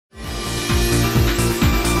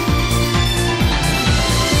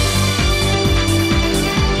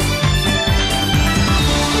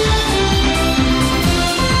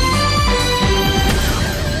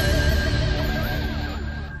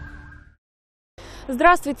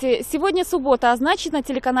Здравствуйте! Сегодня суббота, а значит, на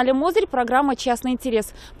телеканале «Мозырь» программа «Частный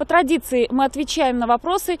интерес». По традиции мы отвечаем на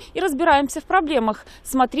вопросы и разбираемся в проблемах.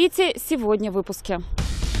 Смотрите сегодня в выпуске.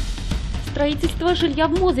 Строительство жилья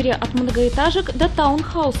в Мозыре от многоэтажек до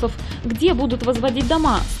таунхаусов. Где будут возводить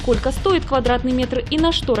дома? Сколько стоит квадратный метр и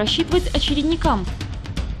на что рассчитывать очередникам?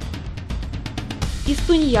 Из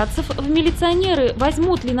тунеядцев в милиционеры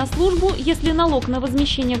возьмут ли на службу, если налог на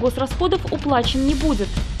возмещение госрасходов уплачен не будет?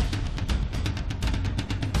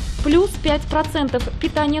 Плюс 5%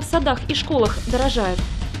 питание в садах и школах дорожает.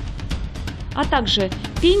 А также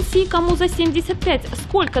пенсии кому за 75,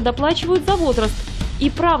 сколько доплачивают за возраст.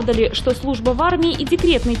 И правда ли, что служба в армии и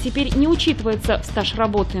декретной теперь не учитывается в стаж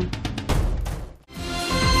работы?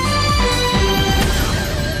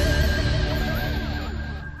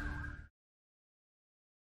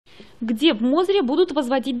 Где в Мозыре будут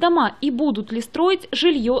возводить дома и будут ли строить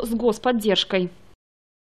жилье с господдержкой?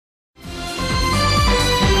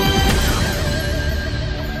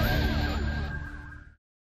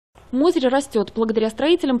 Мозырь растет. Благодаря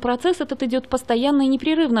строителям процесс этот идет постоянно и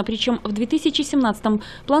непрерывно. Причем в 2017-м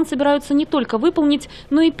план собираются не только выполнить,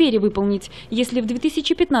 но и перевыполнить. Если в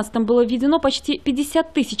 2015-м было введено почти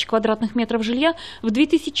 50 тысяч квадратных метров жилья, в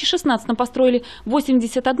 2016-м построили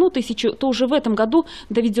 81 тысячу, то уже в этом году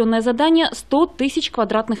доведенное задание 100 тысяч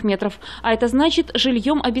квадратных метров. А это значит,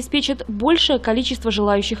 жильем обеспечат большее количество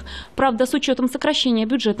желающих. Правда, с учетом сокращения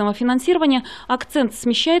бюджетного финансирования, акцент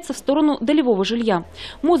смещается в сторону долевого жилья.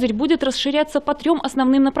 Мозырь будет расширяться по 3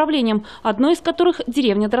 основным направлениям, одно из которых –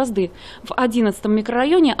 деревня Дрозды. В 11-м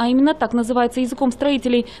микрорайоне, а именно так называется языком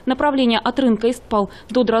строителей, направление от рынка Истпал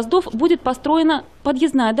до Дроздов, будет построена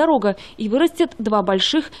подъездная дорога и вырастет 2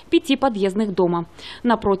 больших 5-подъездных дома.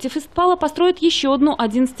 Напротив Истпала построят еще одну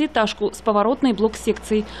 11-этажку с поворотной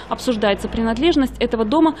блок-секцией. Обсуждается принадлежность этого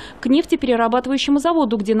дома к нефтеперерабатывающему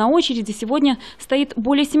заводу, где на очереди сегодня стоит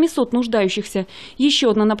более 700 нуждающихся.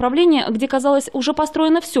 Еще одно направление, где, казалось, уже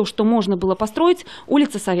построено все, что можно было построить,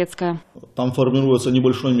 улица Советская. Там формируется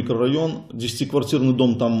небольшой микрорайон, 10-квартирный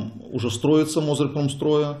дом там уже строится,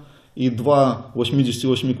 Мозырьпромстроя, и 2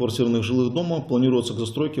 88-квартирных жилых дома планируются к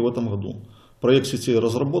застройке в этом году. Проект сети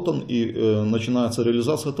разработан и начинается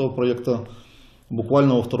реализация этого проекта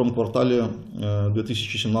буквально во 2-м квартале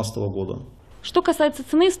 2017 года. Что касается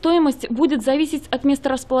цены, стоимость будет зависеть от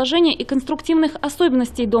месторасположения и конструктивных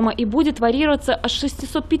особенностей дома и будет варьироваться от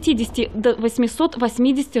 650 до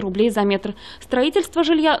 880 рублей за метр. Строительство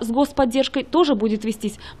жилья с господдержкой тоже будет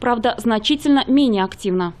вестись, правда, значительно менее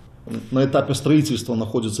активно. На этапе строительства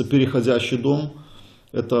находится переходящий дом.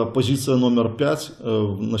 Это позиция номер 5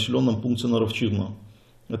 в населенном пункте Наровчизна.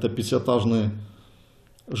 Это 5-этажный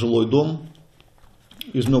жилой дом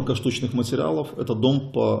из мелкоштучных материалов. Это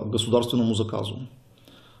дом по государственному заказу.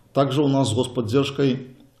 Также у нас с господдержкой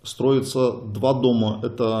строится 2 дома.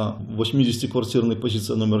 Это 80-квартирный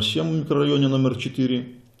позиция номер 7 в микрорайоне номер 4.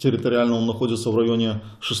 Территориально он находится в районе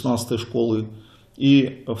 16-й школы.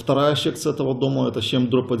 И вторая секция этого дома, это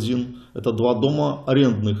 7/1, это 2 дома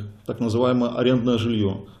арендных, так называемое арендное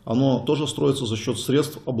жилье. Оно тоже строится за счет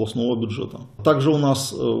средств областного бюджета. Также у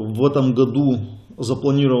нас в этом году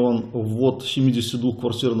запланирован ввод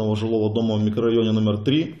 72-квартирного жилого дома в микрорайоне номер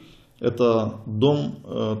 3. Это дом,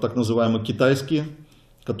 так называемый китайский,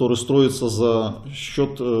 который строится за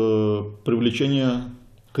счет привлечения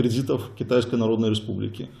кредитов Китайской Народной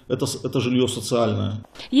Республики. Это жилье социальное.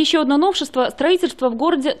 Еще одно новшество – строительство в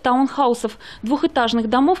городе таунхаусов, 2-этажных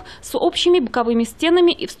домов с общими боковыми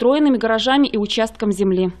стенами и встроенными гаражами и участком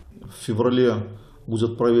земли. В феврале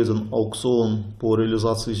будет проведен аукцион по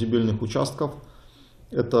реализации земельных участков.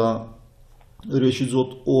 Это речь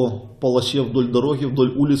идет о полосе вдоль дороги,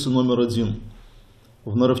 вдоль улицы номер 1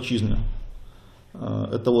 в Наровчизне.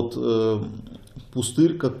 Это вот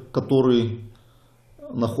пустырь, который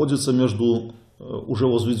находится между уже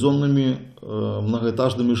возведенными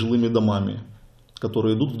многоэтажными жилыми домами,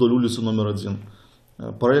 которые идут вдоль улицы номер 1.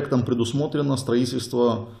 Проектом предусмотрено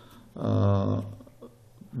строительство 2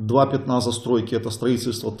 пятна застройки, это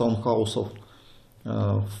строительство таунхаусов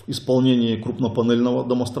в исполнении крупнопанельного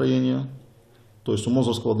домостроения. То есть у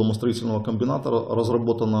Мозырского домостроительного комбината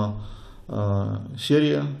разработана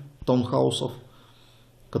серия таунхаусов,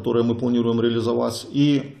 которые мы планируем реализовать.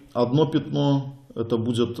 И одно пятно — это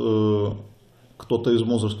будет кто-то из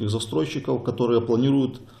мозырских застройщиков, которые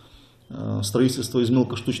планируют строительство из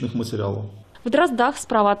мелкоштучных материалов. В Дроздах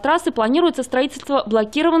справа от трассы планируется строительство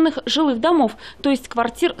блокированных жилых домов, то есть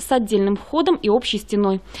квартир с отдельным входом и общей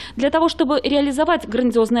стеной. Для того, чтобы реализовать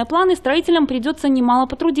грандиозные планы, строителям придется немало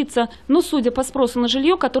потрудиться. Но судя по спросу на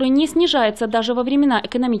жилье, который не снижается даже во времена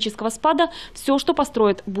экономического спада, все, что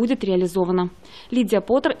построят, будет реализовано. Лидия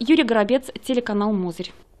Поттер, Юрий Горобец, телеканал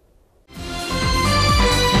 «Мозырь».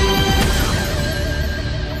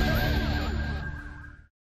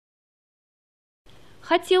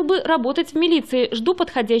 Хотел бы работать в милиции, жду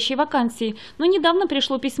подходящей вакансии. Но недавно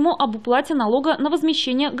пришло письмо об уплате налога на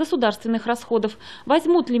возмещение государственных расходов.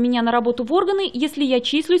 Возьмут ли меня на работу в органы, если я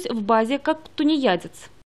числюсь в базе как тунеядец?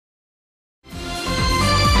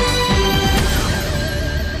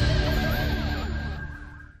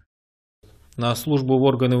 На службу в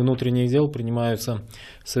органы внутренних дел принимаются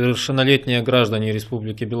совершеннолетние граждане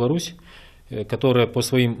Республики Беларусь, которые по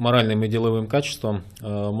своим моральным и деловым качествам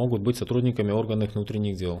могут быть сотрудниками органов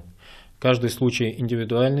внутренних дел. Каждый случай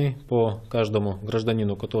индивидуальный. По каждому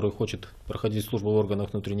гражданину, который хочет проходить службу в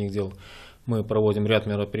органах внутренних дел, мы проводим ряд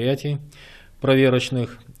мероприятий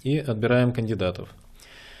проверочных и отбираем кандидатов.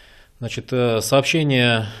 Значит,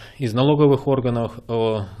 сообщение из налоговых органов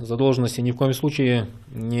о задолженности ни в коем случае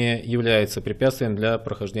не является препятствием для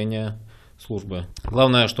прохождения службы.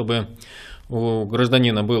 Главное, чтобы у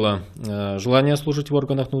гражданина было желание служить в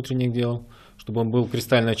органах внутренних дел, чтобы он был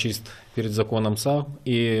кристально чист перед законом сам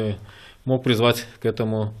и мог призвать к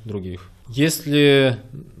этому других. Если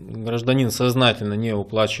гражданин сознательно не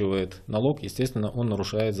уплачивает налог, естественно, он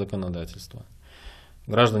нарушает законодательство.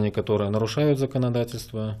 Граждане, которые нарушают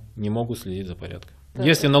законодательство, не могут следить за порядком.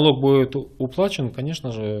 Если налог будет уплачен,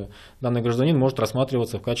 конечно же, данный гражданин может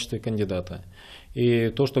рассматриваться в качестве кандидата. И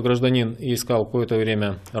то, что гражданин искал какое-то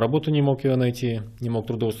время работу, не мог ее найти, не мог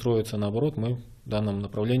трудоустроиться, наоборот, мы в данном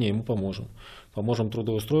направлении ему поможем. Поможем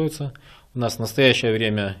трудоустроиться. У нас в настоящее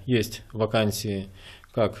время есть вакансии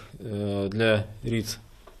как для лиц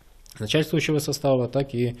начальствующего состава,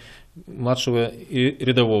 так и младшего и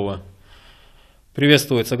рядового.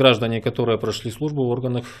 Приветствуются граждане, которые прошли службу в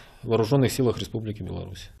органах Вооруженных силах Республики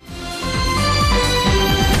Беларусь.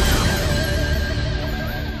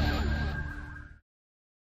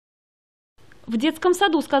 В детском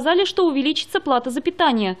саду сказали, что увеличится плата за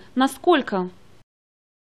питание. Насколько?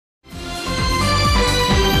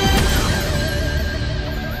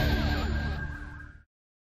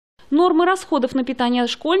 Нормы расходов на питание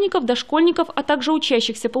школьников, дошкольников, а также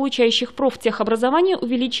учащихся, получающих профтехобразование,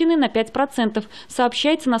 увеличены на 5%,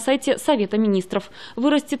 сообщается на сайте Совета министров.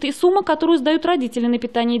 Вырастет и сумма, которую сдают родители на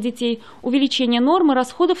питание детей. Увеличение нормы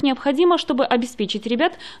расходов необходимо, чтобы обеспечить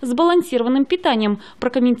ребят сбалансированным питанием,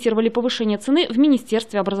 прокомментировали повышение цены в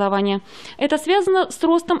Министерстве образования. Это связано с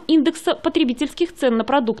ростом индекса потребительских цен на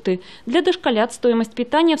продукты. Для дошколят стоимость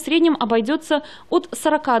питания в среднем обойдется от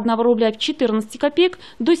 41 рубля 14 копеек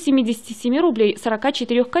до 77 рублей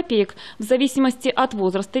 44 копеек, в зависимости от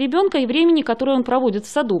возраста ребенка и времени, которое он проводит в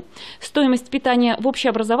саду. Стоимость питания в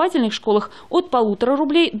общеобразовательных школах от 1,5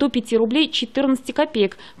 рублей до 5 рублей 14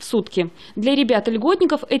 копеек в сутки. Для ребят и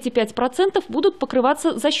льготников эти 5% будут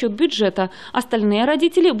покрываться за счет бюджета. Остальные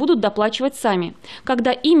родители будут доплачивать сами.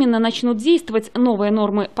 Когда именно начнут действовать новые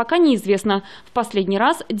нормы, пока неизвестно. В последний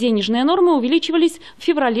раз денежные нормы увеличивались в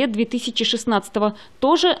феврале 2016 года,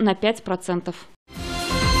 тоже на 5%.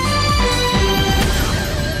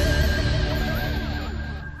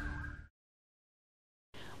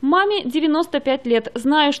 Маме 95 лет.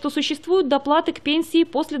 Знаю, что существуют доплаты к пенсии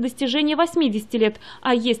после достижения 80 лет.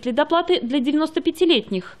 А есть ли доплаты для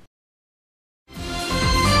 95-летних?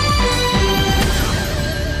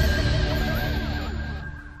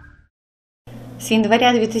 С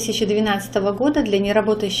января 2012 года для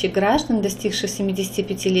неработающих граждан, достигших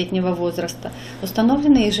 75-летнего возраста,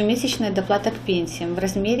 установлена ежемесячная доплата к пенсиям в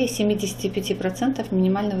размере 75%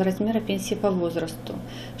 минимального размера пенсии по возрасту,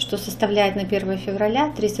 что составляет на 1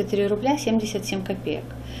 февраля 303 рубля 77 копеек.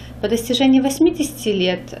 По достижении 80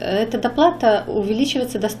 лет эта доплата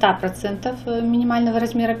увеличивается до 100% минимального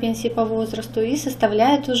размера пенсии по возрасту и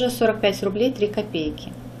составляет уже 45 рублей 3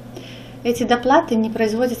 копейки. Эти доплаты не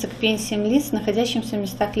производятся к пенсиям лиц, находящимся в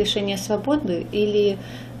местах лишения свободы или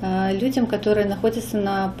людям, которые находятся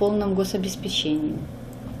на полном гособеспечении.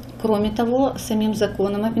 Кроме того, самим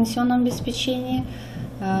законом о пенсионном обеспечении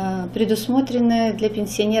предусмотрены для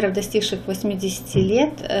пенсионеров, достигших 80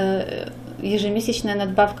 лет, ежемесячная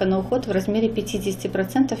надбавка на уход в размере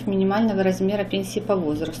 50% минимального размера пенсии по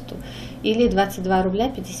возрасту или 22 рубля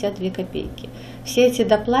 52 копейки. Все эти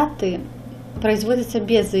доплаты производится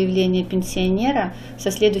без заявления пенсионера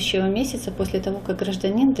со следующего месяца после того, как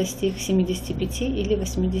гражданин достиг 75 или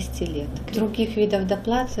 80 лет. Других видов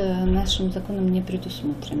доплат нашим законом не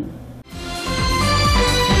предусмотрено.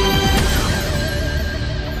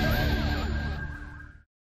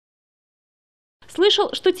 Слышал,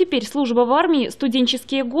 что теперь служба в армии,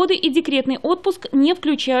 студенческие годы и декретный отпуск не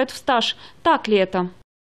включают в стаж. Так ли это?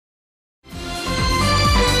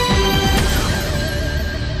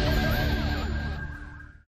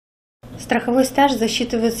 Страховой стаж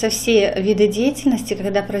засчитываются все виды деятельности,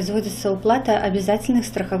 когда производится уплата обязательных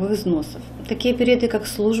страховых взносов. Такие периоды, как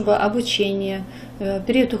служба, обучение,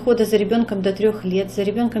 период ухода за ребенком до 3 лет, за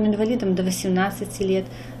ребенком-инвалидом до 18 лет,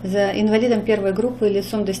 за инвалидом первой группы и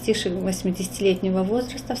лицом, достигшим 80-летнего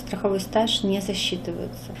возраста, в страховой стаж не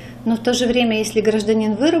засчитываются. Но в то же время, если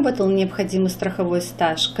гражданин выработал необходимый страховой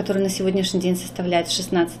стаж, который на сегодняшний день составляет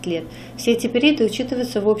 16 лет, все эти периоды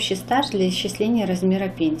учитываются в общий стаж для исчисления размера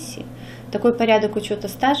пенсии. Такой порядок учета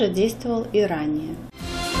стажа действовал и ранее.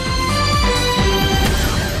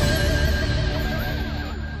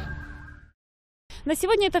 На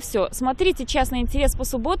сегодня это все. Смотрите «Частный интерес» по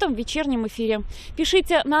субботам в вечернем эфире.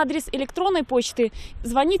 Пишите на адрес электронной почты,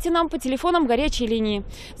 звоните нам по телефонам горячей линии.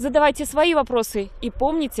 Задавайте свои вопросы и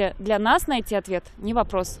помните, для нас найти ответ не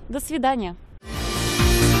вопрос. До свидания.